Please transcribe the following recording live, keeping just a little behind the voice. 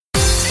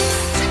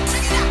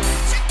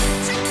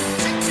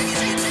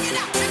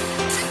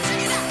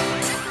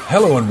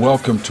Hello and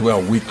welcome to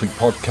our weekly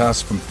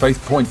podcast from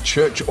Faith Point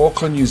Church,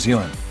 Auckland, New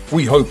Zealand.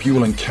 We hope you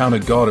will encounter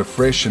God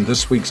afresh in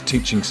this week's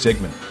teaching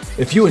segment.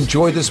 If you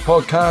enjoy this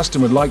podcast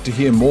and would like to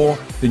hear more,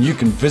 then you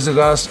can visit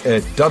us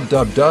at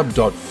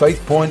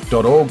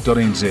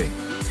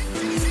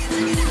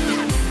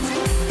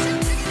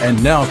www.faithpoint.org.nz.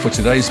 And now for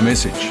today's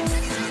message.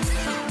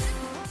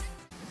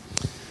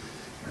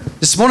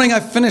 This morning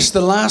I finished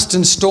the last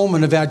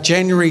installment of our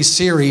January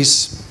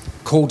series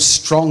called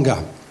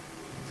Stronger.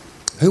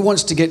 Who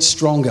wants to get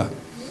stronger?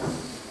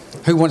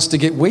 Who wants to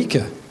get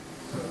weaker?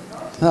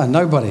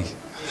 Nobody.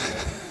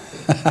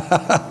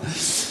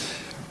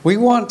 We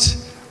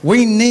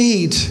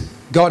need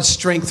God's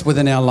strength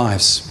within our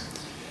lives.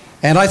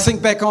 And I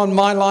think back on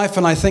my life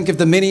and I think of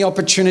the many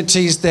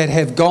opportunities that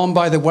have gone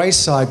by the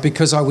wayside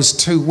because I was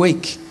too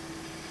weak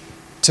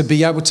to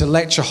be able to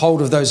latch a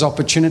hold of those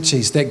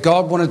opportunities, that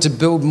God wanted to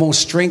build more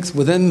strength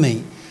within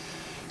me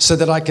so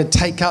that I could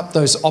take up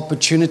those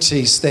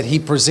opportunities that He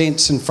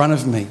presents in front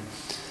of me.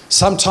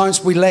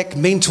 Sometimes we lack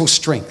mental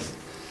strength.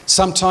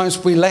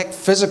 Sometimes we lack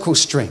physical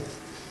strength.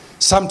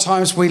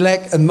 Sometimes we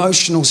lack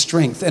emotional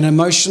strength and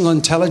emotional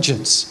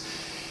intelligence.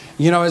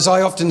 You know, as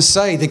I often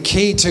say, the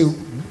key to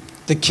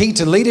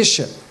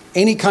leadership,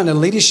 any kind of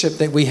leadership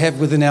that we have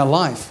within our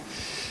life,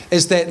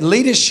 is that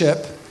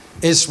leadership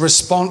is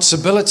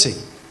responsibility.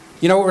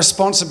 You know what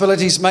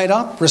responsibility is made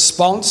up?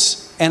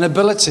 Response and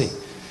ability.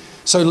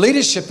 So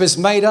leadership is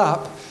made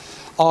up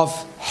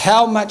of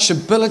how much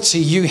ability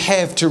you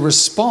have to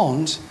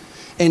respond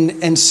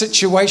in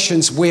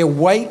situations where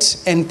weight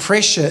and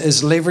pressure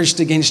is leveraged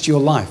against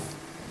your life.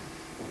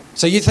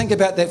 So you think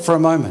about that for a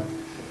moment.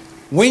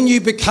 When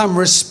you become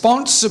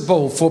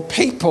responsible for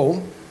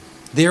people,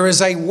 there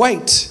is a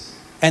weight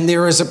and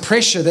there is a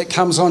pressure that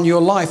comes on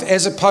your life,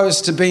 as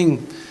opposed to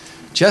being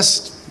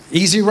just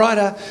easy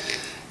rider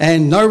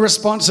and no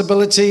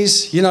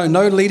responsibilities,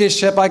 no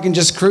leadership. I can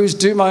just cruise,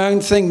 do my own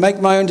thing, make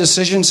my own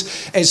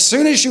decisions. As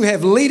soon as you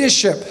have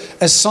leadership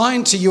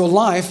assigned to your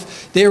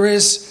life, there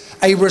is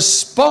a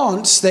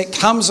response that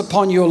comes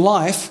upon your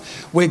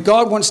life where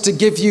God wants to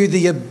give you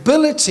the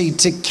ability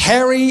to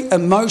carry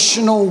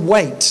emotional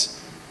weight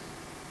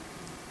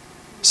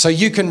so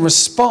you can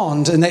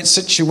respond in that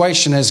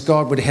situation as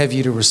God would have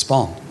you to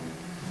respond.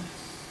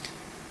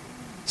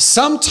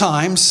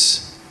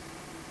 Sometimes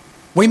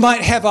we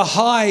might have a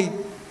high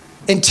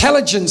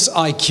intelligence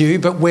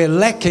IQ, but we're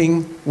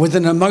lacking with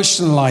an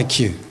emotional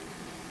IQ.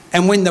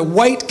 And when the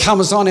weight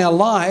comes on our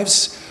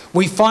lives,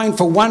 we find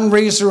for one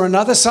reason or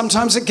another,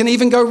 sometimes it can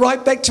even go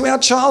right back to our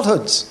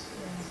childhoods.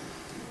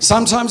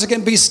 Sometimes it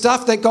can be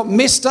stuff that got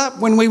messed up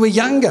when we were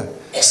younger,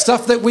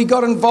 stuff that we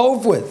got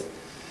involved with.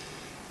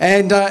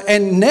 And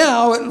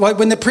now, like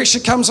when the pressure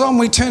comes on,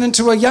 we turn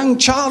into a young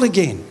child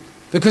again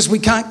because we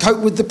can't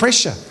cope with the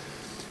pressure.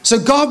 So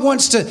God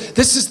wants to,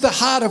 this is the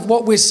heart of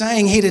what we're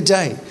saying here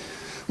today.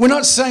 We're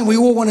not saying we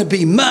all want to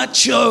be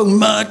macho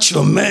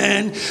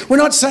man. We're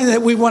not saying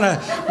that we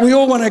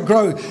all want to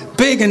grow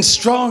big and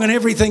strong and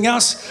everything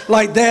else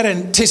like that,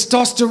 and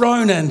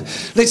testosterone, and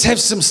let's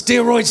have some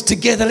steroids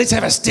together. Let's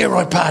have a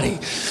steroid party.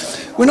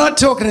 We're not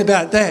talking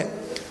about that.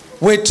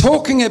 We're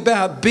talking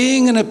about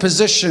being in a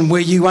position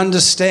where you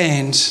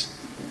understand,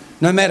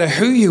 no matter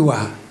who you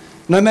are,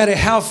 no matter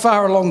how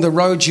far along the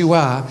road you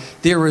are,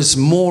 there is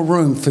more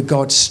room for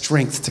God's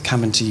strength to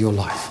come into your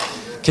life.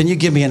 Can you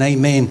give me an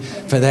amen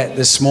for that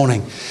this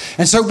morning?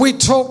 And so we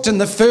talked in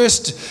the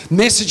first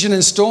message and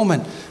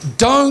installment,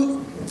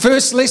 don't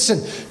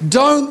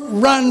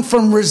run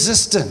from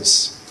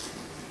resistance.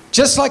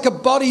 Just like a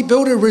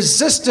bodybuilder,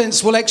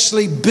 resistance will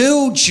actually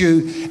build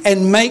you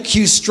and make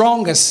you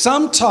stronger.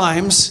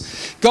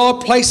 Sometimes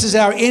God places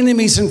our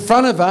enemies in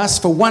front of us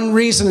for one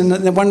reason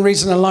and one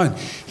reason alone.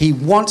 He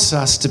wants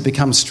us to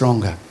become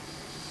stronger.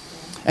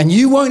 And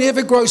you won't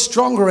ever grow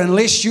stronger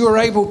unless you are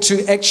able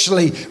to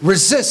actually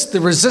resist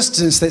the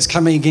resistance that's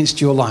coming against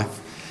your life.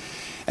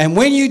 And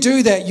when you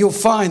do that, you'll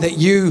find that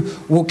you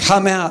will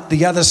come out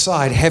the other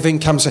side having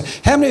come.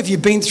 How many of you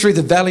have been through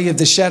the valley of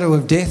the shadow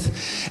of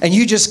death? And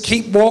you just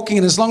keep walking,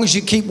 and as long as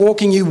you keep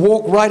walking, you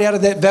walk right out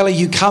of that valley,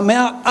 you come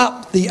out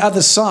up the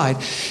other side.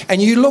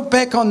 And you look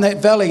back on that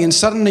valley and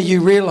suddenly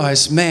you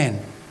realize, man,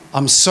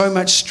 I'm so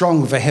much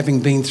stronger for having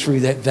been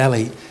through that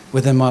valley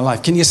within my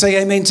life. Can you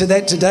say amen to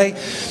that today?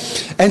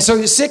 And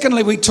so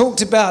secondly, we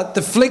talked about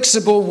the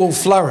flexible will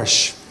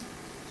flourish.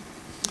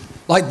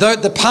 Like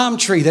the palm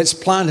tree that's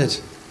planted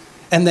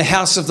in the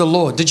house of the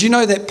Lord. Did you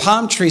know that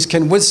palm trees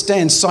can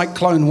withstand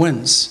cyclone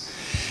winds?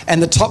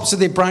 And the tops of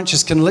their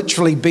branches can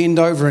literally bend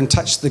over and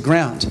touch the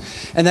ground.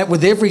 And that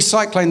with every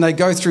cyclone they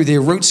go through,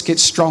 their roots get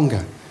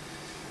stronger.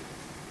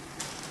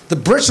 The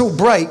brittle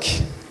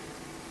break,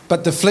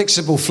 but the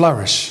flexible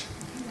flourish.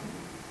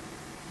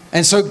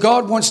 And so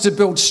God wants to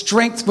build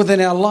strength within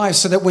our lives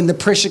so that when the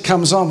pressure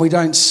comes on, we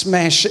don't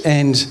smash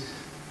and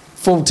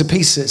fall to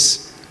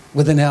pieces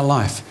within our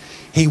life.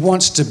 He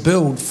wants to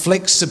build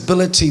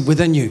flexibility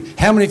within you.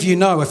 How many of you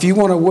know if you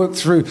want to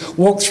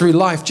walk through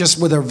life just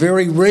with a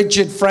very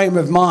rigid frame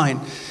of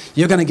mind,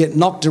 you're going to get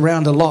knocked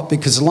around a lot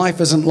because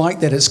life isn't like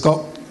that.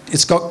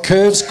 It's got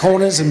curves,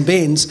 corners, and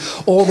bends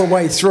all the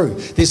way through.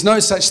 There's no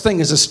such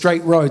thing as a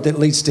straight road that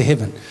leads to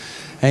heaven.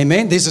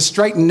 Amen. There's a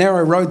straight and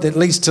narrow road that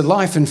leads to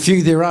life, and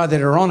few there are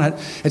that are on it.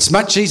 It's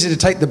much easier to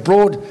take the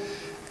broad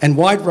and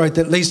wide road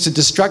that leads to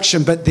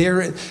destruction, but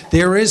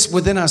there is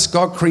within us,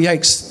 God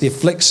creates the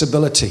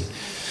flexibility.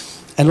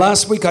 And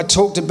last week I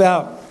talked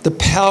about the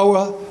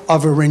power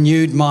of a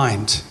renewed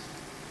mind.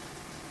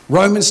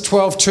 Romans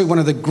 12:2, one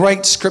of the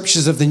great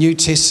scriptures of the New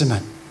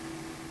Testament.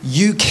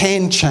 You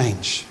can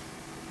change.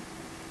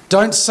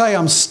 Don't say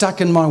I'm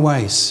stuck in my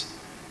ways.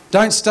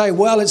 Don't say,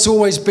 well, it's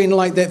always been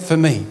like that for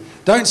me.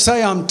 Don't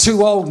say I'm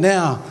too old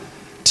now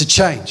to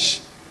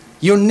change.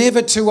 You're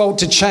never too old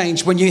to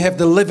change when you have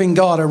the living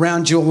God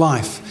around your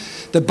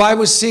life. The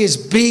Bible says,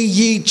 be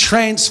ye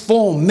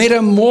transformed,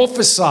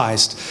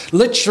 metamorphosized,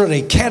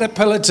 literally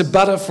caterpillar to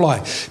butterfly.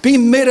 Be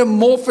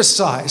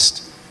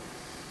metamorphosized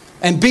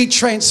and be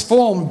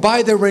transformed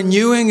by the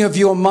renewing of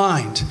your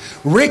mind.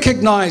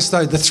 Recognize,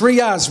 though, the 3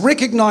 R's,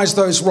 recognize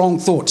those wrong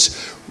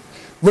thoughts.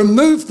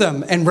 Remove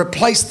them and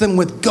replace them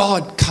with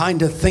God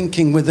kind of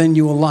thinking within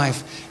your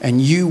life.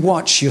 And you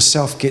watch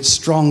yourself get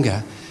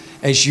stronger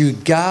as you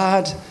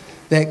guard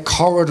that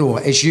corridor,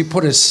 as you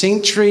put a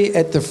sentry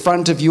at the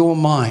front of your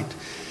mind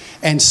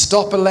and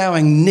stop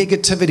allowing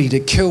negativity to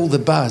kill the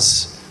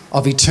buzz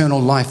of eternal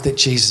life that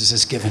Jesus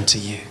has given to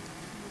you.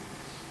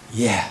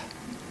 Yeah.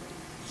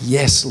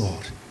 Yes,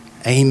 Lord.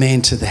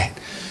 Amen to that.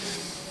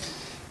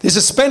 There's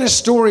a Spanish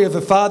story of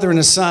a father and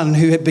a son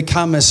who had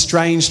become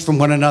estranged from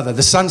one another.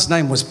 The son's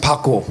name was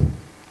Paco.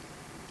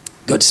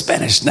 Good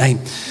Spanish name.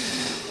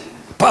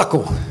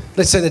 Paco.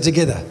 Let's say that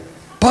together.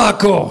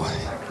 Paco.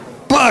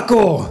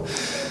 Paco.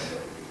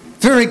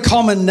 Very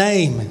common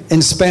name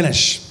in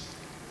Spanish.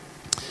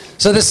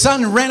 So the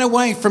son ran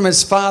away from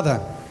his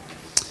father,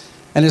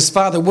 and his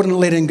father wouldn't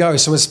let him go.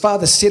 So his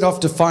father set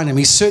off to find him.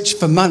 He searched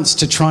for months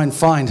to try and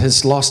find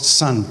his lost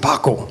son,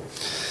 Paco.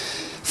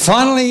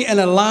 Finally, in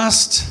a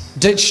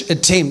last-ditch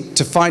attempt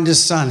to find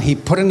his son, he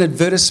put an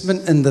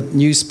advertisement in the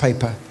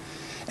newspaper.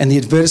 And the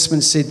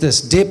advertisement said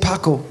this: Dear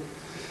Paco,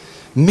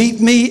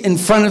 meet me in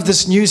front of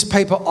this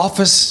newspaper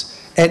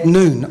office at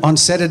noon on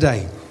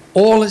Saturday.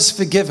 All is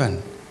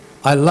forgiven.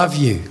 I love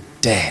you,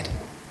 Dad.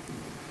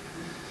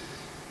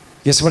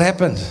 Guess what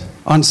happened?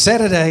 On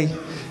Saturday,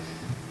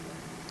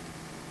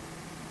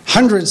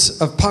 hundreds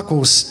of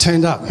Pacos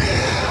turned up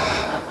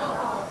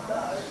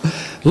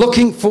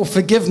looking for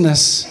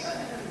forgiveness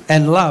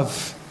and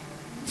love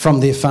from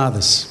their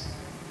fathers.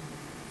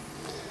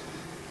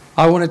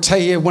 I want to tell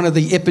you, one of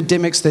the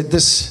epidemics that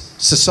this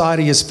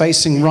society is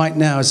facing right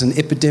now is an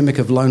epidemic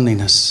of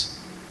loneliness.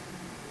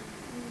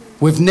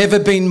 We've never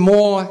been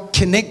more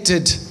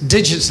connected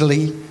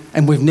digitally,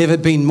 and we've never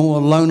been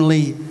more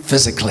lonely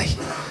physically.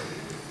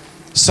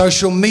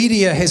 Social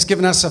media has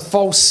given us a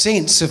false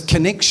sense of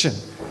connection,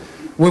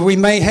 where we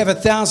may have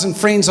 1,000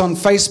 friends on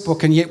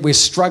Facebook and yet we're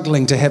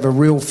struggling to have a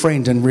real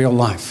friend in real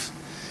life.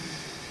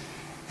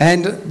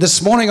 And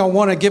this morning I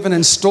want to give an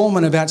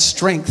installment about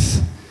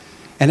strength.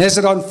 And as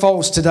it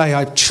unfolds today,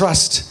 I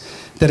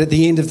trust that at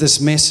the end of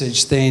this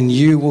message, then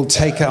you will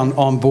take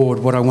on board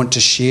what I want to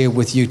share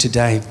with you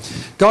today.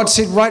 God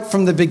said right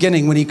from the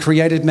beginning when he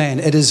created man,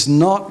 it is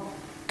not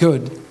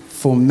good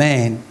for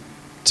man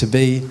to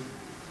be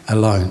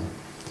alone.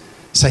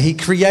 So he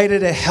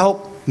created a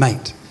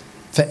helpmate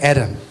for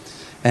Adam.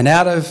 And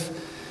out of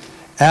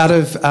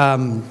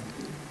Adam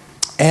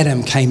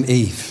came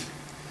Eve.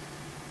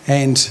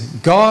 And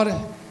God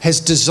has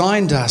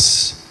designed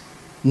us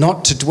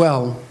not to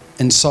dwell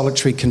in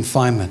solitary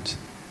confinement.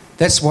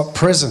 That's what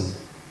prison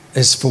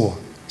is for,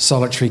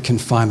 solitary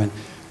confinement.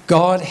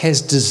 God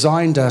has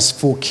designed us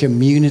for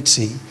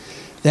community.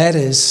 That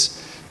is,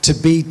 to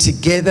be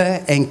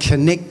together and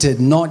connected,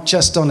 not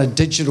just on a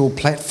digital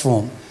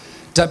platform,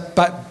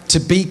 but to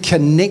be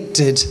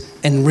connected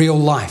in real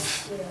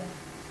life.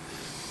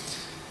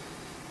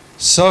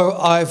 So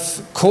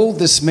I've called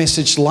this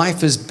message,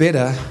 Life is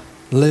Better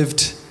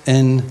Lived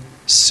in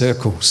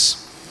Circles.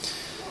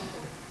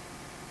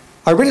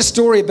 I read a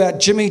story about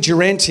Jimmy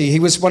Durante. He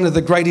was one of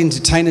the great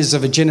entertainers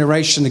of a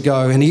generation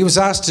ago, and he was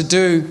asked to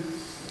do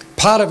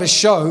part of a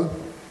show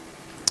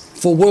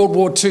for World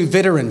War II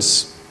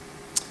veterans.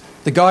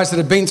 The guys that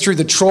have been through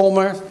the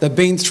trauma, they've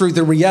been through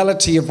the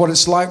reality of what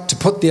it's like to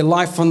put their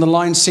life on the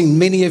line, seen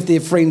many of their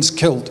friends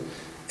killed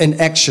in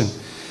action.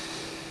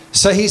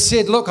 So he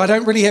said, look, I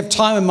don't really have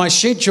time in my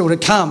schedule to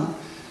come.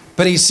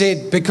 But he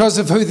said, because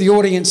of who the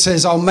audience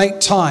is, I'll make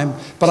time,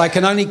 but I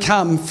can only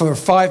come for a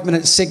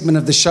 5-minute segment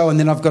of the show, and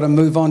then I've got to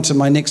move on to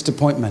my next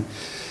appointment.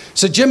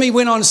 So Jimmy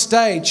went on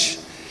stage,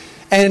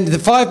 and the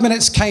 5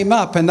 minutes came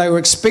up, and they were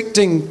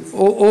expecting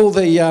all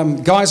the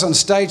guys on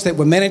stage that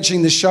were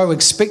managing the show,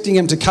 expecting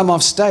him to come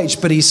off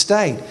stage, but he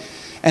stayed.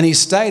 And he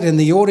stayed, and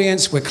the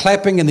audience were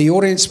clapping, and the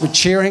audience were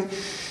cheering,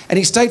 and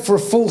he stayed for a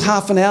full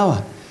half an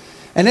hour.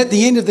 And at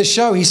the end of the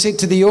show, he said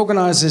to the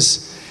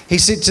organisers, he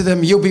said to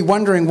them, you'll be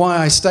wondering why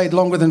I stayed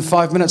longer than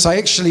 5 minutes. I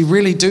actually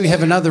really do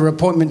have another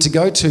appointment to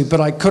go to,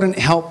 but I couldn't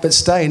help but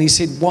stay. And he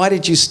said, why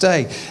did you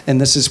stay? And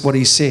this is what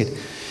he said.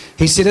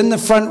 He said, in the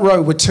front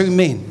row were two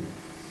men.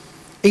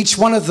 Each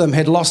one of them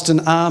had lost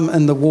an arm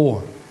in the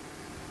war.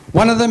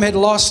 One of them had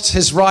lost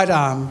his right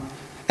arm,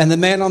 and the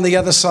man on the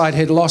other side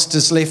had lost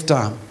his left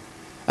arm.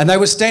 And they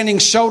were standing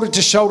shoulder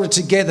to shoulder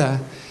together,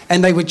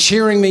 and they were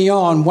cheering me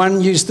on.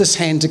 One used this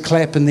hand to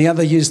clap, and the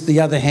other used the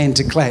other hand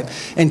to clap.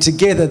 And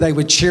together they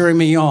were cheering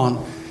me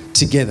on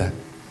together.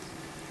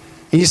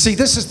 And you see,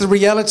 this is the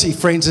reality,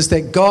 friends, is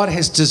that God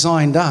has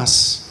designed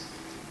us,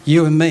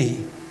 you and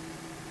me.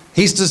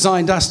 He's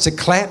designed us to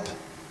clap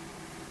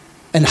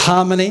in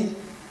harmony,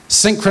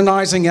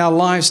 synchronizing our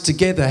lives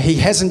together. He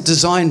hasn't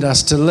designed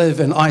us to live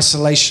in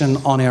isolation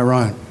on our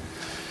own.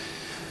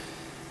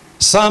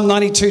 Psalm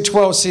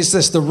 92:12 says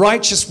this, the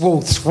righteous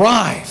will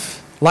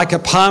thrive like a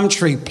palm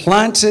tree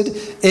planted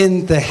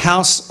in the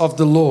house of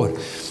the Lord.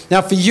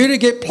 Now, for you to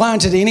get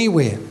planted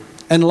anywhere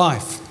in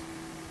life,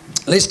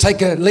 let's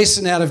take a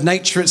lesson out of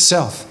nature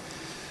itself.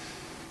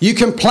 You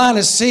can plant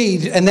a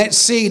seed, and that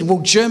seed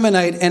will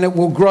germinate and it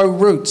will grow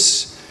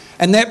roots.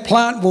 And that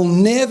plant will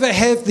never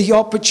have the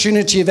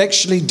opportunity of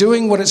actually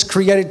doing what it's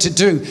created to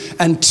do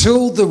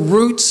until the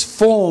roots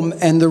form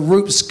and the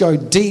roots go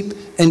deep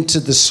into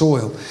the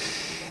soil.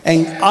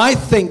 And I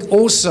think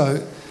also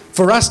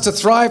for us to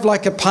thrive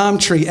like a palm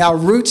tree, our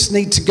roots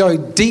need to go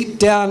deep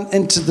down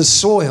into the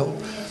soil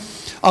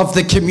of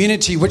the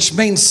community, which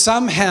means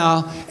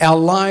somehow our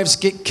lives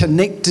get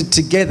connected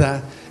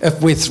together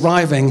if we're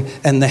thriving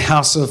in the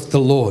house of the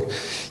Lord.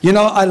 You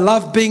know, I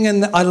love being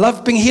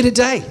here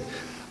today.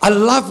 I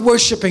love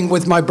worshiping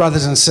with my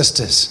brothers and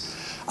sisters.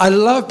 I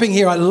love being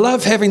here. I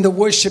love having the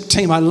worship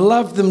team. I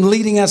love them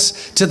leading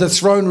us to the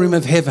throne room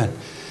of heaven.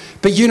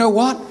 But you know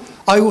what?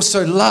 I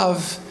also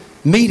love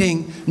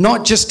meeting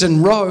not just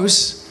in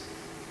rows,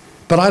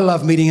 but I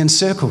love meeting in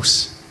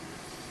circles.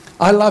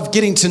 I love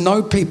getting to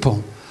know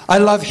people. I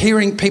love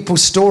hearing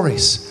people's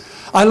stories.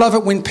 I love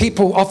it when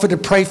people offer to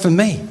pray for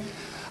me.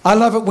 I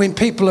love it when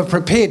people are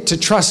prepared to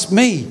trust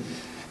me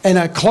in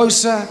a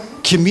closer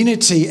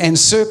community and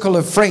circle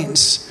of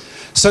friends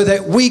so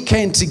that we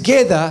can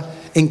together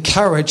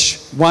encourage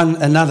one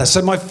another.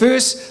 So my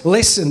first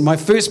lesson, my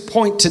first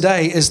point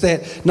today is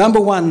that, number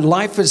one,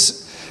 life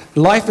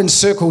in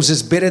circles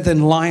is better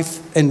than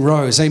life in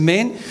rows.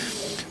 Amen?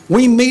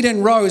 We meet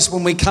in rows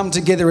when we come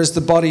together as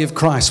the body of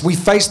Christ. We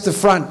face the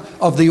front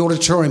of the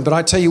auditorium, but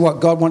I tell you what,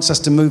 God wants us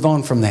to move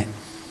on from that.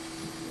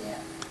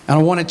 And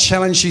I want to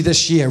challenge you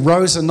this year.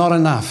 Rows are not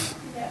enough.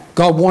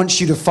 God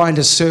wants you to find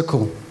a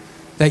circle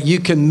that you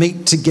can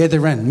meet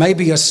together in.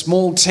 Maybe a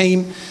small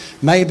team,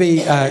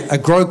 maybe a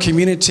grow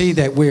community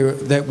that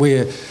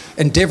we're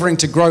endeavouring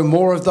to grow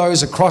more of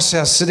those across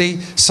our city,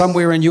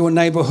 somewhere in your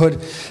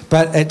neighbourhood.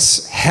 But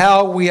it's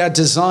how we are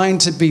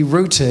designed to be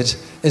rooted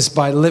is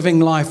by living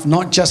life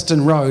not just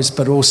in rows,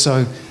 but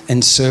also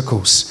in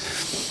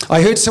circles.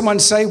 I heard someone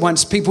say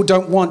once, people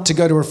don't want to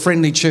go to a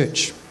friendly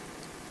church.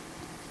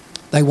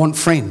 They want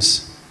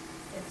friends.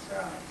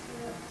 That's right.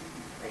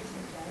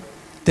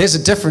 There's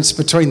a difference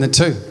between the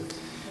two.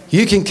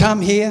 You can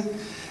come here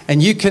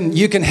and you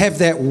can have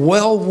that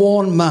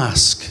well-worn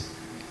mask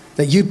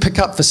that you pick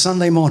up for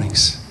Sunday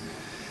mornings.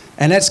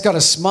 And that's got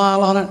a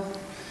smile on it.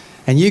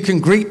 And you can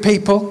greet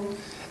people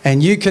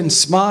and you can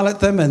smile at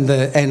them,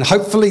 and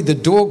hopefully the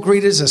door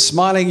greeters are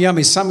smiling. I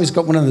mean, somebody's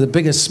got one of the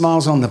biggest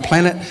smiles on the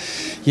planet.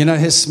 You know,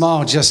 his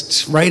smile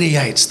just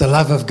radiates the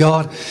love of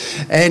God.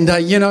 And,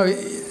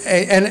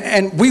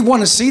 and we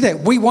want to see that.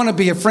 We want to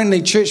be a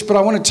friendly church, but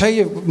I want to tell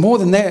you more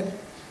than that.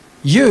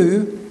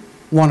 You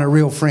want a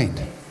real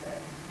friend.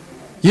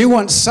 You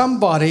want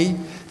somebody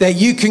that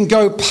you can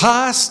go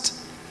past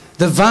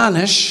the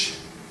varnish,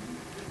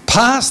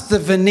 past the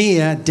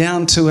veneer,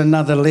 down to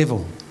another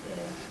level.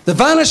 The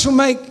varnish will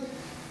make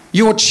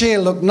your chair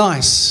look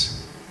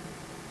nice,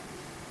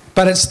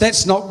 but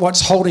that's not what's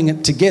holding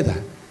it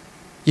together.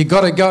 You've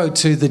got to go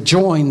to the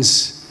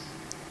joins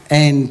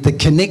and the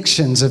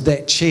connections of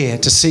that chair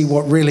to see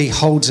what really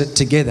holds it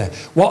together.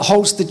 What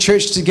holds the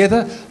church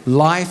together?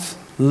 Life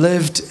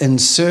lived in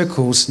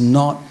circles,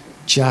 not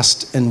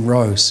just in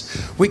rows.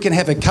 We can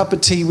have a cup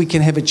of tea, we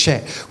can have a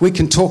chat. We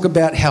can talk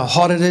about how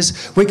hot it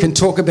is. We can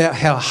talk about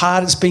how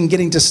hard it's been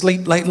getting to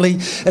sleep lately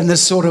in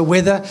this sort of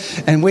weather.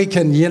 And we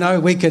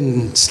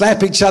can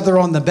slap each other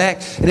on the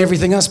back and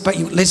everything else. But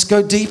let's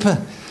go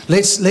deeper.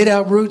 Let's let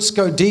our roots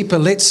go deeper.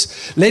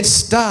 Let's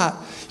start.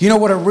 You know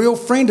what a real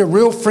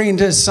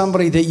friend is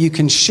somebody that you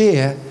can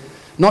share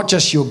not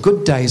just your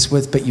good days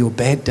with, but your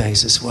bad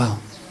days as well.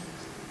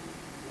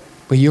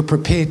 Where you're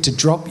prepared to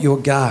drop your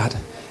guard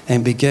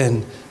and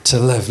begin to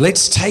live.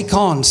 Let's take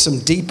on some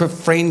deeper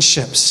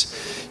friendships.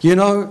 You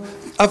know,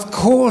 of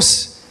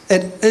course,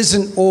 it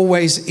isn't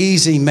always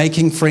easy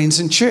making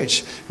friends in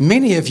church.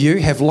 Many of you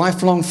have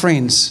lifelong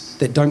friends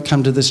that don't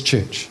come to this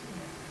church.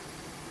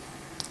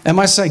 Am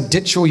I saying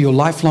ditch all your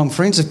lifelong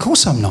friends? Of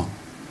course I'm not.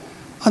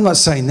 I'm not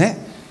saying that.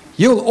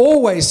 You'll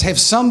always have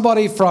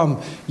somebody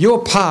from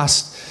your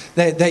past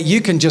that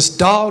you can just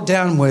dial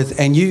down with,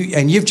 and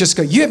you've just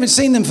got, you haven't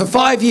seen them for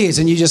 5 years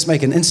and you just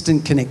make an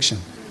instant connection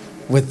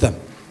with them.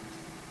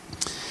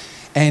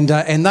 And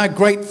they're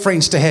great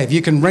friends to have.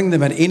 You can ring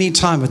them at any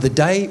time of the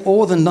day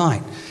or the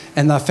night,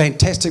 and they're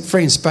fantastic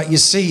friends. But you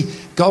see,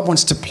 God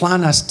wants to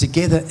plant us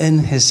together in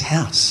his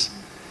house.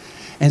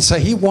 And so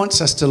he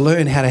wants us to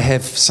learn how to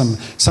have some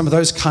of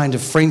those kind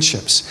of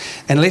friendships.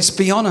 And let's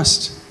be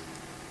honest,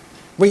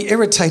 we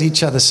irritate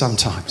each other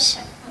sometimes.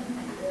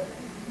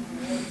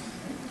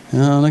 Oh,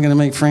 I'm not going to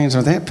make friends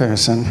with that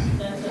person.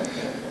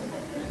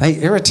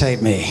 They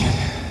irritate me.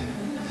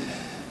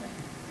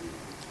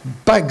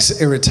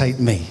 Bugs irritate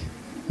me.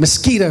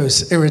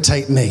 Mosquitoes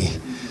irritate me.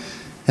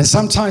 And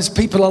sometimes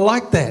people are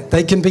like that.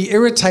 They can be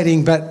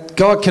irritating, but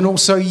God can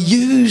also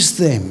use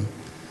them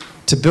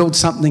to build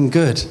something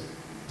good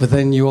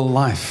within your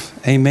life.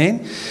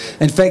 Amen?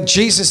 In fact,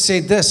 Jesus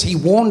said this. He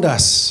warned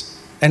us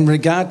in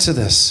regard to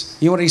this.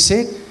 You know what he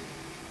said?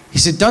 He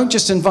said, don't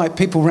just invite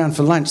people around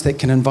for lunch that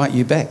can invite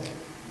you back.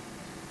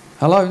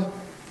 Hello?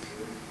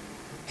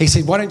 He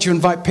said, why don't you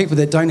invite people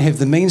that don't have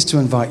the means to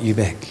invite you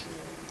back?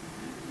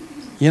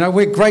 You know,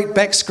 we're great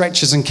back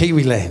scratchers in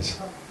Kiwi land.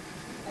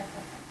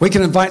 We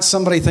can invite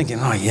somebody thinking,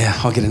 oh yeah,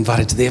 I'll get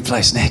invited to their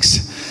place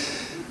next.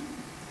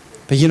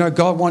 But you know,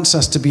 God wants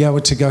us to be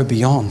able to go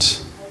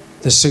beyond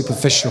the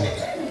superficial.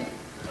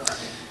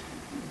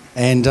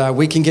 And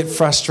we can get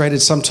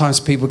frustrated.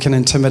 Sometimes people can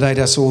intimidate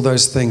us, all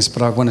those things.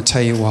 But I want to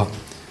tell you what.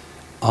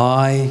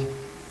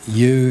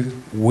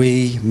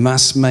 We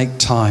must make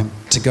time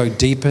to go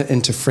deeper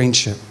into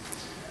friendship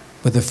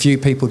with a few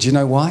people. Do you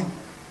know why?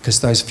 Because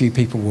those few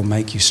people will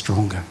make you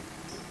stronger.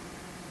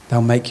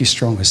 They'll make you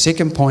stronger.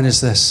 Second point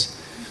is this.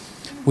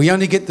 We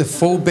only get the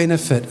full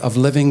benefit of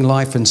living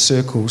life in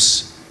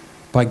circles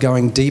by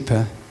going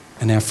deeper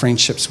in our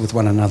friendships with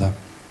one another.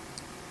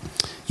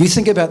 You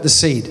think about the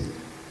seed.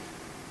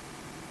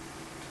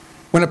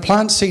 When a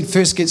plant seed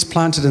first gets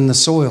planted in the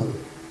soil,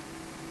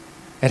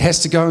 it has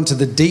to go into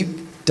the deep,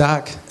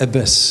 dark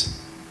abyss,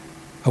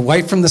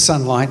 away from the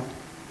sunlight,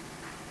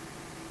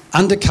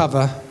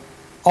 undercover,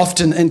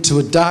 often into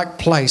a dark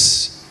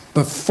place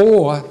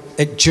before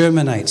it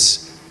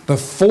germinates,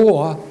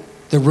 before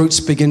the roots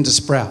begin to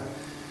sprout.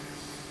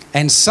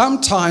 And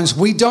sometimes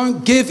we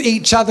don't give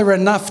each other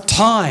enough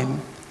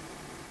time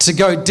to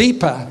go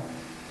deeper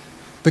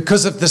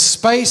because of the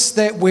space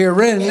that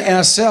we're in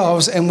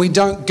ourselves, and we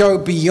don't go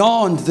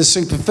beyond the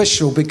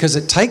superficial because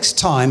it takes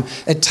time,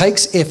 it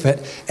takes effort,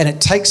 and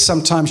it takes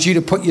sometimes you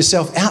to put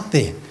yourself out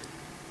there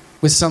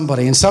with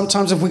somebody. And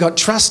sometimes if we've got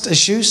trust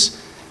issues,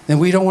 then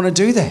we don't want to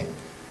do that.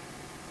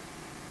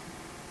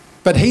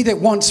 But he that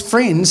wants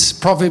friends,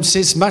 Proverbs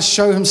says, must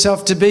show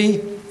himself to be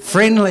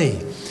friendly.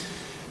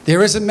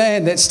 There is a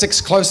man that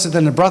sticks closer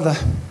than a brother.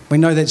 We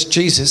know that's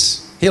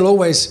Jesus. He'll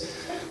always,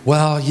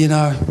 well, you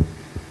know,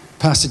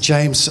 Pastor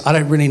James, I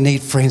don't really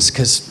need friends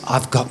because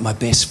I've got my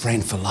best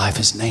friend for life.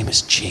 His name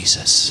is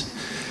Jesus.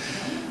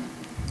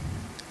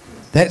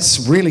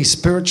 That's really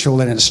spiritual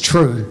and it's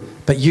true,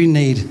 but you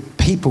need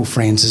people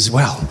friends as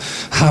well.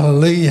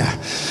 Hallelujah.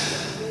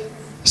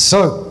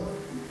 So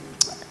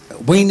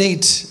we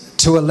need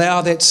to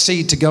allow that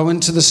seed to go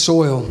into the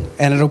soil,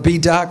 and it'll be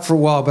dark for a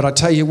while, but I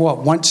tell you what,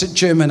 once it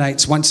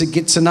germinates, once it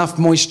gets enough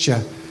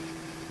moisture,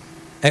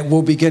 it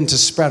will begin to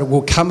sprout. It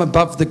will come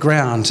above the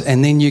ground,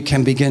 and then you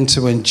can begin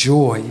to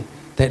enjoy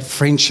that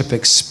friendship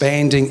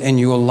expanding in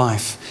your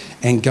life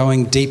and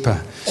going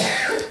deeper.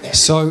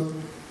 So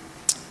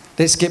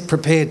let's get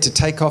prepared to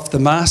take off the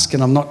mask,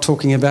 and I'm not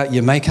talking about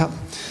your makeup.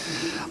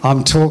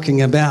 I'm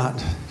talking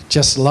about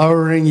just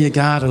lowering your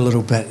guard a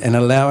little bit and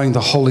allowing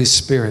the Holy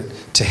Spirit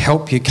to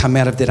help you come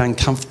out of that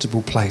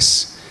uncomfortable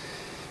place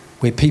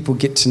where people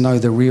get to know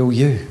the real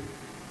you.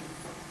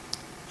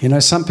 You know,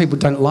 some people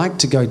don't like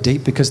to go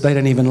deep because they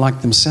don't even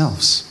like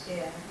themselves.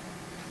 Yeah,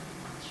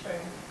 true.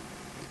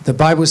 The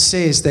Bible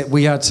says that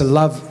we are to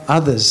love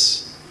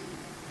others,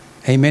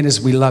 amen, as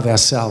we love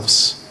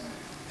ourselves.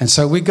 And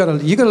so you've got to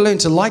learn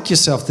to like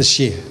yourself this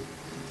year.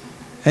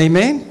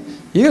 Amen?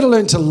 You've got to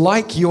learn to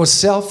like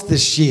yourself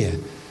this year.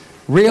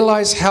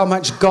 Realize how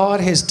much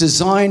God has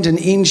designed and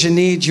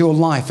engineered your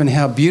life and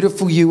how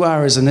beautiful you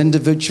are as an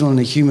individual and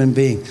a human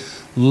being.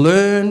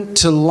 Learn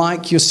to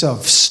like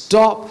yourself.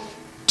 Stop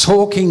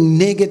talking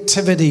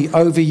negativity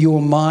over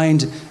your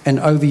mind and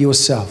over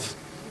yourself.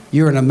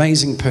 You're an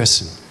amazing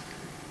person.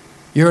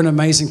 You're an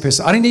amazing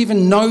person. I didn't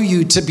even know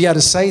you to be able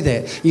to say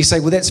that. You say,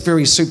 well, that's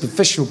very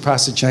superficial,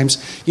 Pastor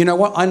James. You know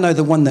what? I know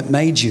the one that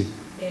made you.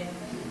 Yeah.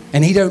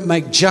 And he don't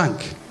make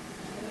junk.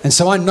 And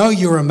so I know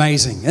you're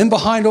amazing. And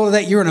behind all of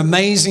that, you're an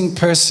amazing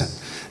person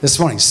this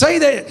morning. Say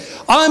that.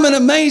 I'm an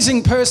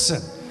amazing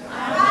person.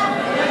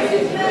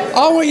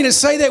 I want you to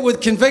say that with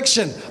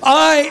conviction.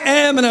 I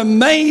am an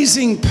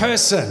amazing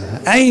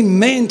person.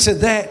 Amen to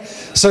that.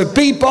 So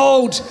be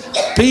bold,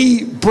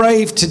 be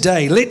brave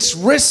today. Let's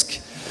risk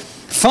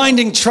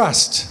finding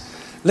trust.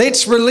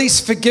 Let's release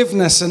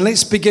forgiveness and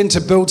let's begin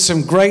to build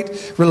some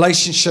great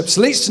relationships.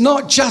 Let's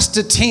not just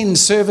attend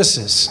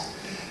services.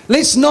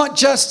 Let's not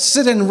just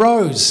sit in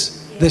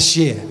rows this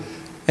year.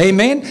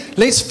 Amen.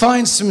 Let's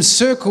find some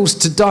circles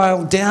to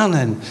dial down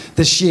in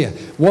this year.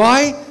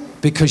 Why?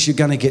 Because you're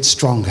going to get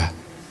stronger.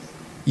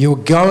 You're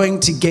going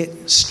to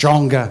get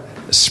stronger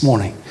this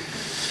morning.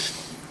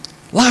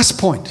 Last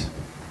point.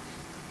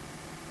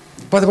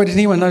 By the way, did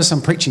anyone notice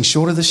I'm preaching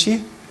shorter this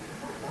year?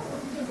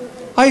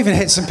 I even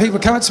had some people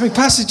come up to me,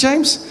 Pastor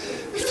James.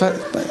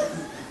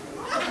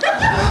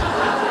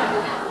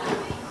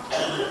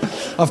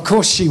 Of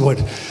course she would.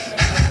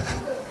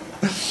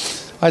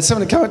 I had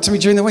someone come up to me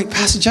during the week,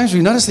 Pastor James,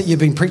 we noticed that you've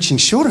been preaching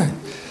shorter.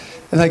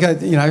 And they go,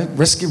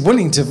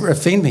 willing to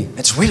offend me.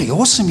 It's really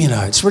awesome,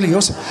 It's really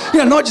awesome.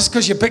 Not just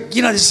because you're big,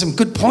 there's some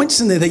good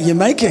points in there that you're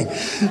making.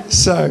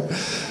 So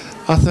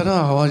I thought,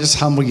 I'll just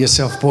humble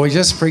yourself, boy.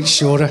 Just preach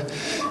shorter.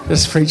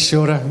 Just preach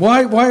shorter.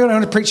 Why do I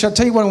want to preach? I'll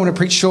tell you why I want to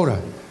preach shorter.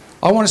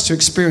 I want us to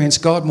experience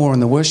God more in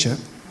the worship.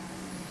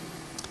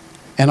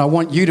 And I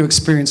want you to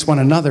experience one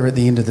another at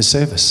the end of the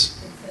service.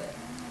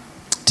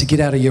 To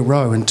get out of your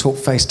row and talk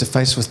face to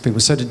face with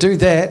people. So to do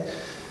that,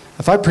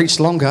 if I preach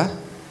longer,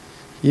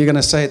 you're going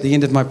to say at the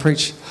end of my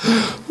preach,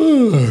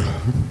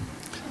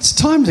 it's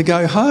time to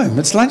go home.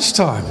 It's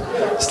lunchtime.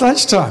 It's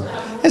lunchtime.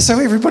 And so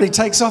everybody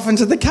takes off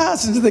into the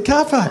cars, into the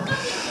car park.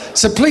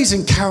 So please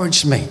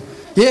encourage me.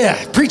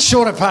 Yeah, preach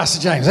shorter,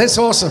 Pastor James. That's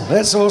awesome.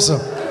 That's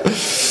awesome.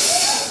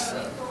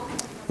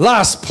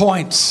 Last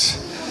point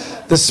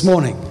this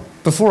morning,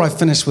 before I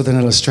finish with an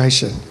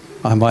illustration,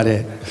 I might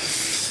add.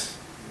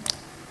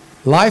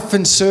 Life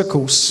in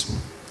circles.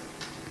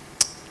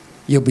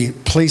 You'll be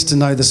pleased to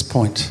know this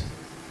point.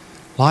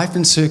 Life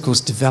in circles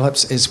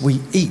develops as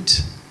we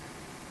eat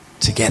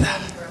together.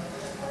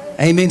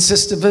 Amen,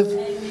 Sister Viv?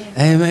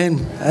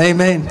 Amen.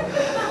 Amen.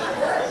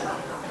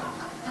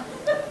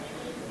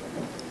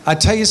 I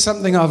tell you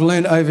something I've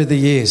learned over the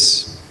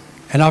years,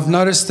 and I've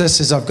noticed this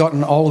as I've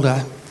gotten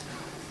older,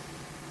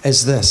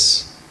 is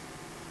this.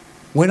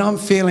 When I'm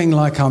feeling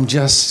like I'm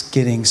just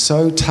getting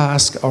so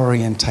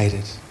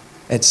task-orientated,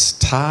 it's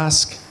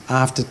task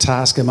after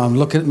task, and I'm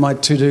looking at my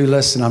to-do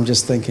list and I'm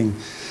just thinking,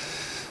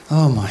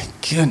 oh my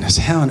goodness,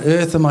 how on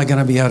earth am I going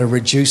to be able to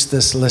reduce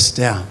this list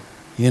down?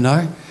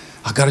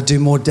 I've got to do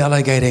more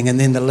delegating, and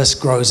then the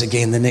list grows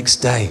again the next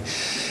day.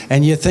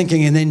 And you're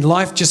thinking, and then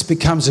life just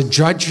becomes a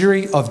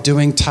drudgery of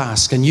doing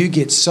tasks, and you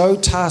get so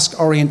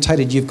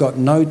task-orientated you've got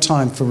no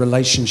time for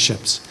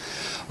relationships.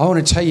 I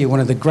want to tell you, one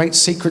of the great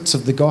secrets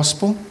of the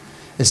gospel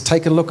is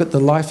take a look at the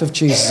life of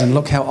Jesus and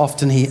look how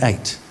often he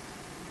ate.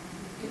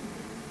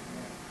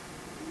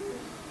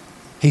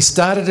 He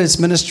started his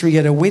ministry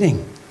at a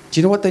wedding. Do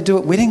you know what they do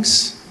at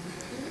weddings?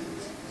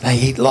 They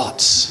eat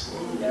lots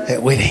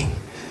at wedding.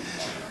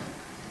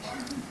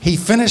 He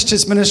finished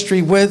his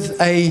ministry with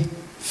a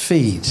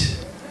feed.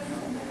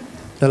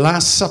 The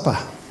Last Supper.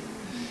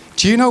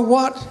 Do you know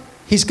what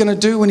he's going to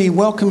do when he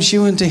welcomes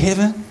you into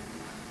heaven?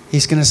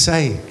 He's going to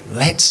say,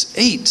 let's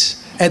eat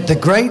at the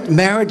great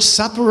marriage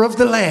supper of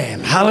the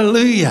Lamb.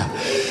 Hallelujah.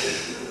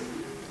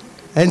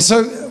 And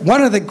so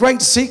one of the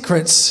great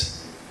secrets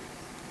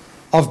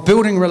of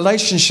building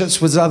relationships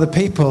with other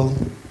people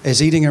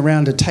is eating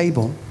around a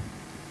table,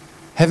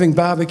 having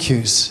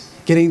barbecues,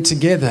 getting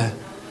together,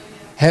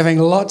 having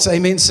lots,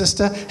 amen,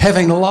 sister,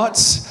 having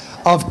lots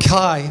of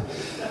kai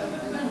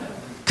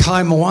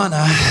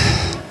moana,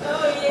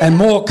 and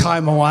more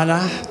kai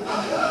moana.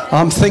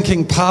 I'm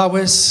thinking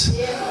powers.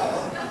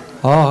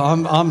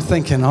 I'm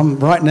thinking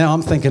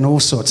all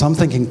sorts. I'm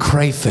thinking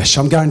crayfish.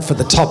 I'm going for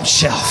the top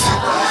shelf.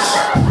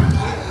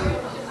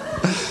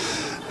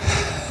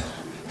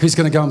 Who's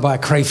going to go and buy a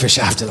crayfish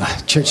after the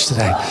church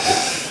today?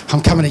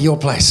 I'm coming to your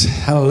place.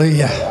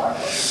 Hallelujah.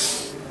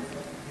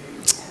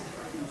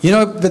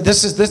 But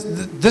this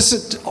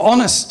is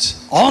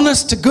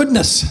honest to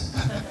goodness.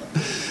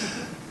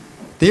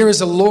 There is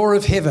a law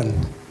of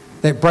heaven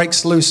that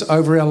breaks loose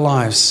over our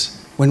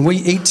lives. When we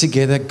eat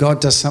together,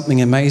 God does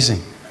something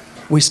amazing.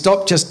 We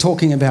stop just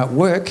talking about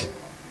work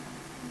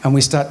and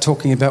we start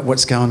talking about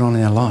what's going on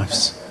in our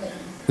lives.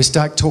 We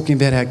start talking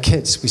about our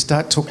kids. We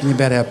start talking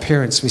about our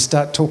parents. We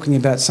start talking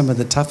about some of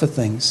the tougher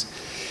things.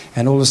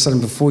 And all of a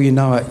sudden, before you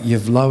know it,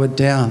 you've lowered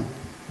down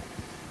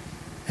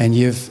and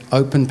you've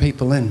opened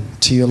people in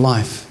to your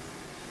life.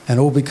 And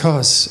all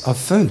because of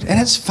food. And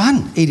it's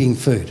fun eating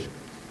food.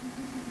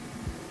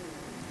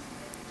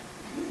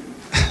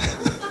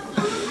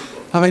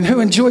 I mean, who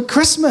enjoyed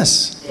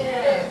Christmas?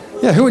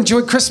 Yeah, who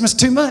enjoyed Christmas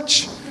too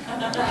much?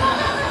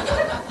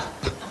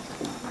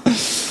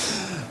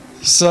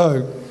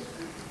 So,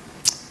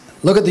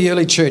 look at the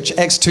early church,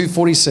 Acts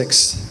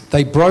 2:46.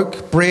 They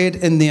broke bread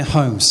in their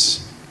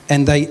homes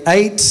and they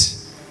ate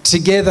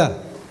together.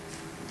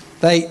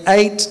 They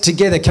ate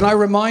together. Can I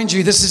remind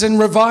you, this is in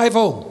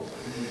revival.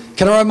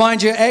 Can I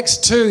remind you, Acts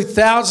 2,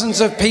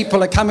 thousands of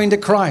people are coming to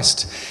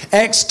Christ.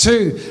 Acts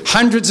 2,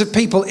 hundreds of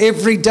people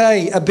every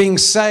day are being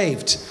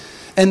saved.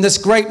 In this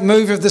great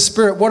move of the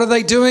Spirit, what are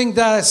they doing?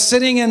 They're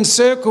sitting in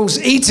circles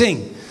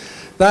eating.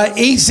 They're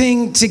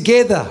eating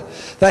together.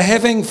 They're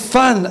having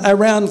fun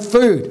around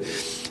food.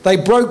 They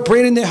broke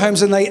bread in their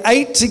homes and they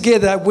ate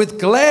together with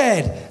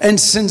glad and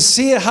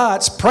sincere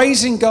hearts,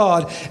 praising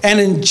God and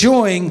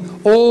enjoying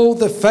all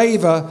the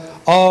favor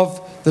of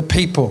the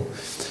people.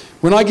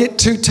 When I get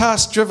too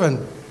task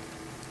driven,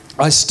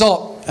 I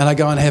stop and I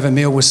go and have a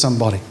meal with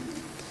somebody.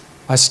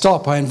 I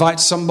stop. I invite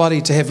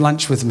somebody to have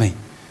lunch with me.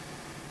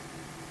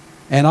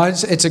 And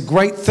it's a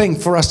great thing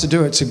for us to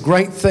do. It's a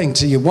great thing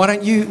to you. Why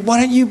don't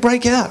you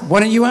break out? Why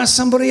don't you ask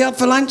somebody out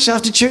for lunch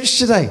after church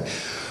today?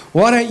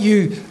 Why don't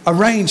you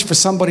arrange for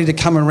somebody to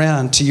come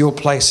around to your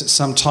place at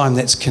some time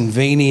that's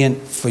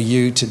convenient for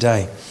you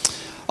today?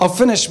 I'll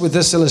finish with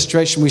this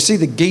illustration. We see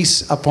the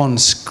geese up on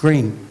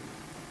screen.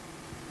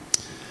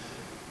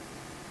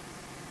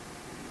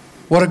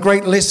 What a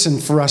great lesson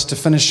for us to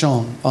finish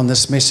on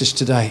this message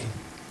today.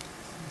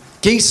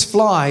 Geese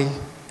fly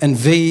in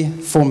V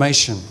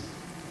formation.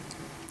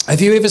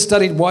 Have you ever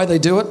studied why they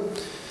do it?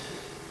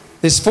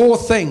 There's 4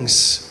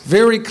 things,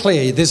 very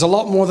clear. There's a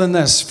lot more than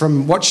this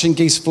from watching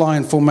geese fly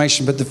in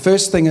formation, but the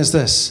first thing is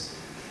this,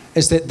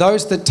 is that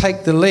those that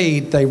take the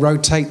lead, they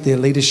rotate their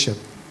leadership.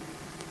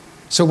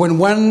 So when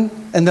one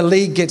in the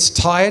lead gets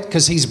tired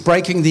because he's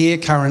breaking the air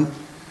current,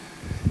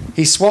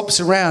 he swaps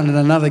around and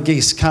another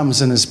geese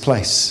comes in his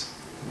place.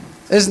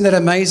 Isn't that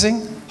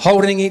amazing?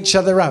 Holding each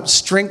other up,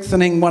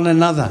 strengthening one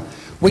another.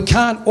 We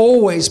can't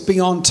always be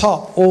on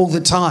top all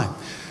the time.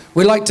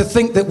 We like to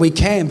think that we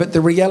can, but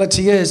the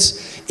reality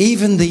is,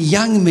 even the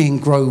young men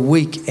grow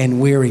weak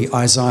and weary,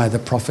 Isaiah the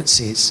prophet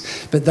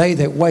says. But they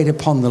that wait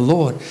upon the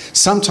Lord,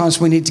 sometimes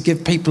we need to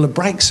give people a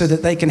break so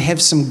that they can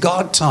have some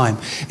God time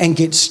and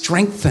get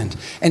strengthened.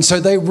 And so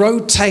they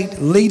rotate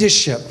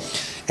leadership,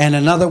 and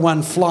another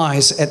one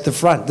flies at the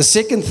front. The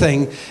second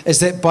thing is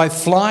that by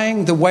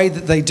flying the way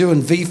that they do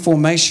in V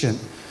formation,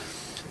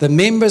 the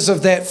members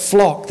of that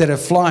flock that are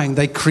flying,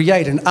 they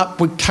create an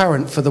upward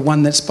current for the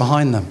one that's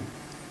behind them.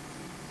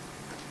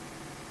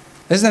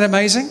 Isn't that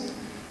amazing?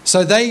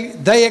 So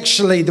they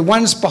actually, the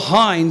ones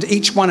behind,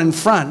 each one in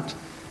front,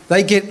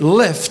 they get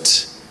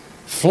lift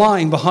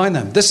flying behind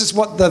them. This is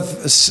what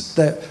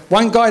the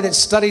one guy that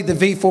studied the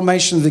V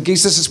formation of the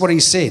geese, this is what he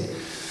said.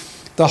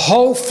 The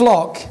whole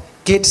flock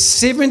gets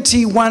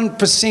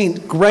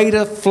 71%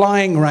 greater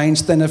flying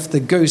range than if the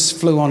goose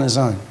flew on his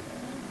own.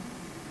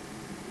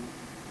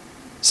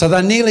 So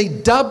they're nearly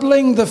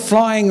doubling the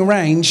flying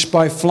range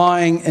by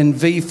flying in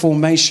V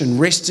formation,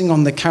 resting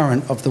on the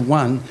current of the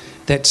one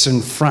that's in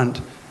front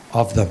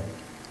of them.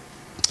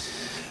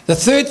 The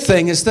third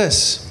thing is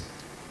this.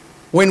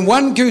 When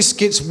one goose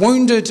gets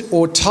wounded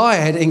or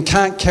tired and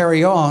can't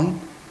carry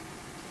on,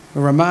 a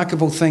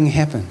remarkable thing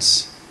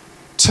happens.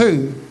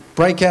 2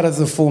 break out of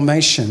the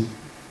formation,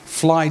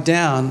 fly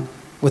down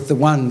with the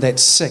one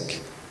that's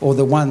sick or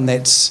the one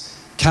that's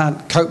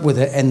can't cope with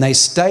it, and they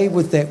stay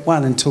with that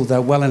one until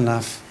they're well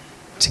enough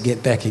to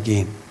get back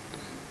again.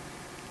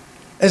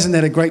 Isn't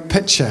that a great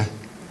picture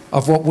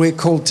of what we're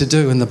called to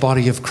do in the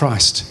body of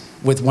Christ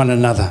with one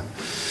another?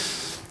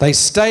 They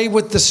stay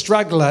with the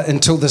struggler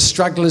until the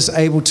struggler is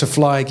able to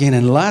fly again.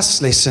 And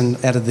last lesson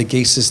out of the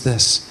geese is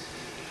this,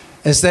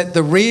 is that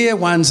the rear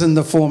ones in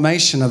the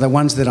formation are the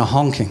ones that are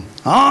honking.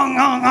 Honk,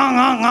 honk, honk,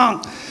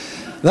 honk,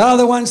 honk. They're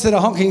the ones that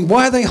are honking.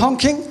 Why are they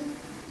honking?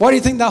 Why do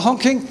you think they're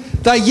honking?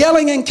 They're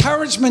yelling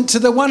encouragement to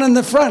the one in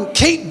the front.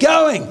 Keep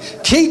going.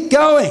 Keep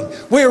going.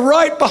 We're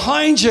right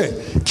behind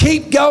you.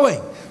 Keep going.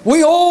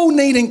 We all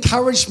need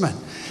encouragement.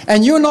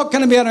 And you're not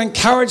going to be able to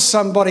encourage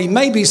somebody,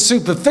 maybe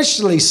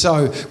superficially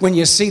so, when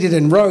you're seated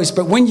in rows,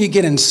 but when you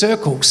get in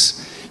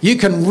circles, you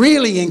can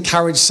really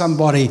encourage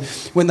somebody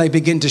when they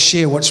begin to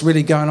share what's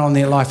really going on in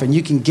their life, and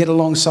you can get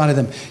alongside of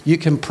them. You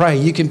can pray.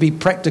 You can be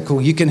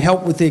practical. You can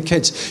help with their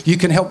kids. You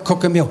can help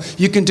cook a meal.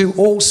 You can do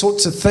all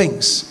sorts of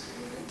things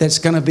that's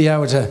going to be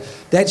able to,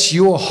 that's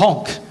your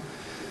honk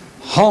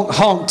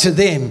to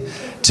them,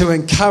 to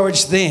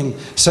encourage them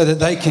so that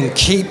they can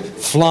keep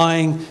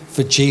flying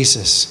for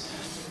Jesus.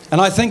 And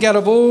I think out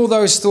of all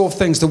those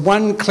things, the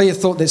one clear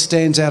thought that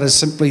stands out is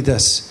simply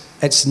this.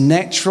 It's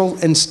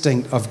natural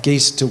instinct of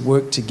geese to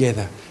work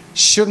together.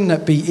 Shouldn't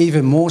it be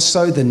even more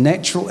so the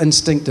natural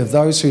instinct of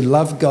those who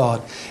love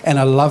God and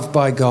are loved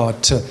by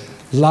God to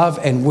love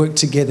and work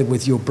together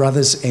with your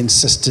brothers and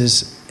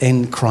sisters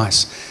in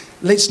Christ?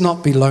 Let's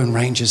not be lone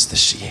rangers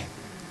this year.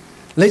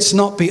 Let's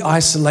not be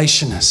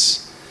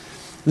isolationists.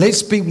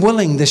 Let's be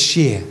willing this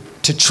year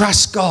to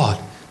trust God,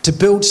 to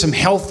build some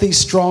healthy,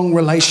 strong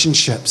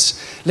relationships.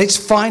 Let's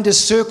find a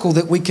circle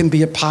that we can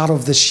be a part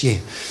of this year.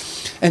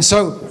 And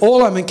so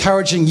all I'm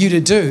encouraging you to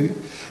do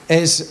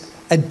is,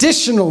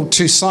 additional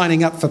to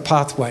signing up for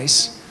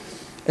Pathways,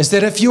 is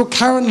that if you're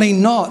currently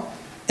not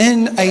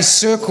in a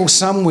circle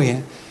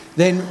somewhere,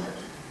 then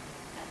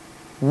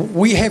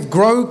we have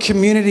grow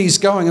communities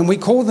going, and we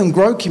call them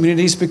grow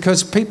communities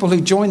because people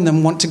who join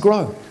them want to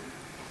grow.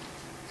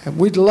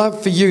 We'd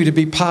love for you to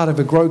be part of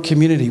a grow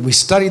community. We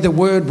study the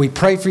word, we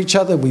pray for each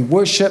other, we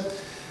worship,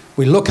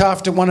 we look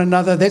after one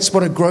another. That's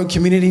what a grow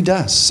community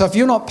does. So if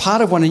you're not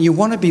part of one and you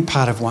want to be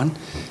part of one,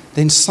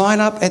 then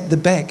sign up at the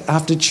back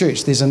after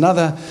church. There's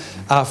another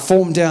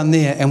form down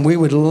there, and we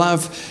would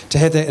love to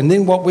have that. And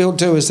then what we'll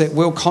do is that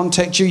we'll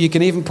contact you. You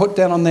can even put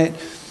down on that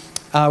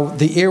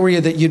the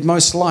area that you'd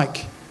most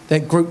like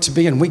that group to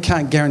be in. We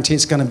can't guarantee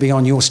it's going to be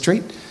on your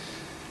street,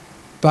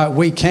 but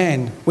we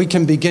can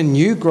begin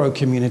new grow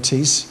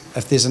communities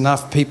if there's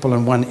enough people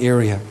in one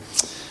area.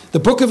 The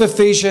book of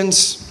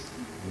Ephesians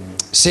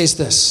says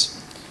this.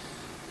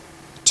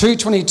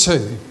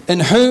 2:22, in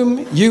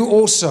whom you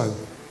also,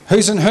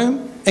 who's in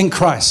whom? In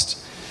Christ.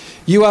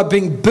 You are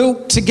being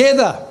built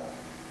together.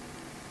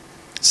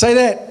 Say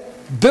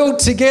that. Built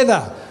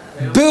together.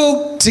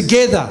 Built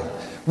together.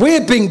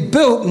 We're being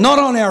built not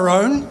on our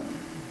own,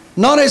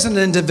 not as an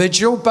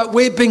individual, but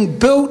we're being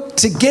built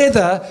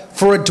together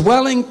for a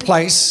dwelling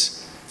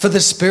place for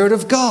the Spirit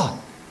of God.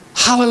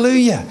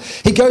 Hallelujah.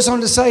 He goes on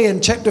to say in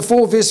chapter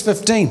 4, verse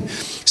 15,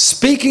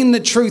 speaking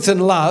the truth in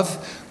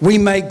love, we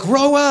may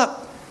grow up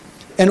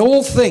in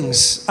all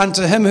things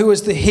unto him who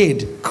is the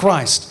head,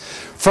 Christ,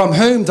 from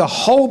whom the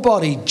whole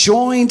body,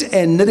 joined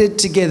and knitted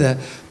together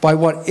by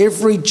what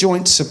every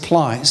joint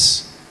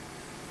supplies.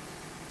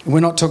 We're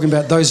not talking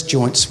about those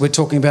joints, we're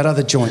talking about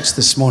other joints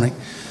this morning.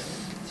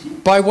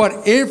 By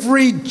what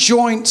every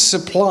joint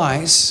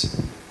supplies,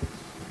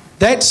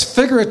 that's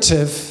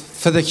figurative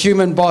for the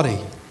human body.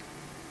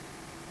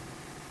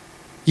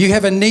 You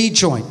have a knee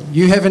joint,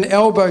 you have an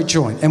elbow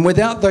joint, and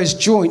without those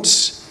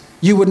joints,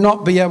 you would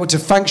not be able to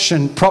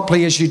function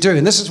properly as you do.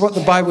 And this is what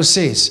the Bible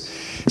says.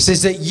 It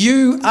says that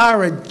you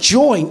are a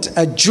joint,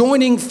 a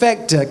joining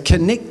factor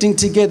connecting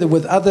together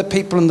with other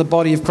people in the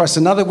body of Christ.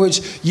 In other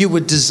words, you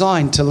were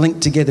designed to link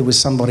together with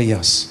somebody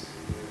else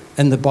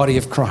in the body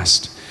of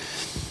Christ.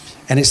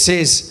 And it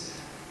says,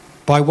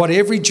 by what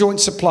every joint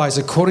supplies,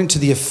 according to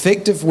the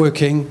effective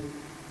working,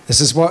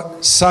 this is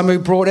what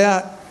Samu brought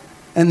out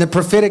in the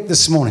prophetic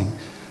this morning,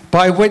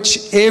 by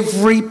which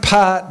every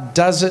part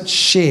does its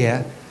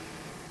share,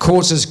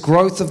 causes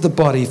growth of the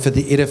body for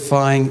the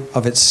edifying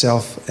of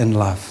itself in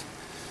love.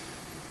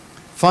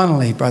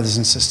 Finally, brothers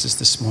and sisters,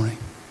 this morning,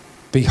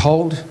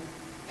 behold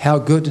how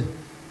good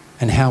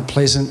and how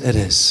pleasant it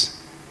is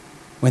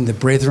when the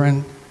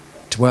brethren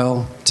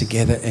dwell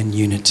together in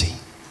unity.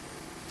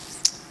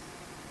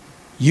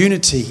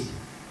 Unity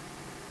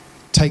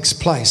takes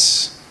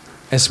place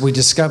as we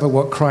discover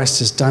what Christ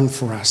has done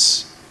for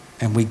us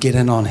and we get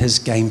in on his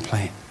game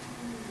plan.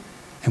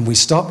 And we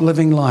stop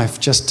living life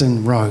just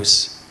in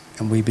rows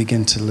and we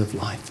begin to live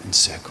life in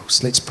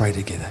circles. Let's pray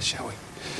together, shall we?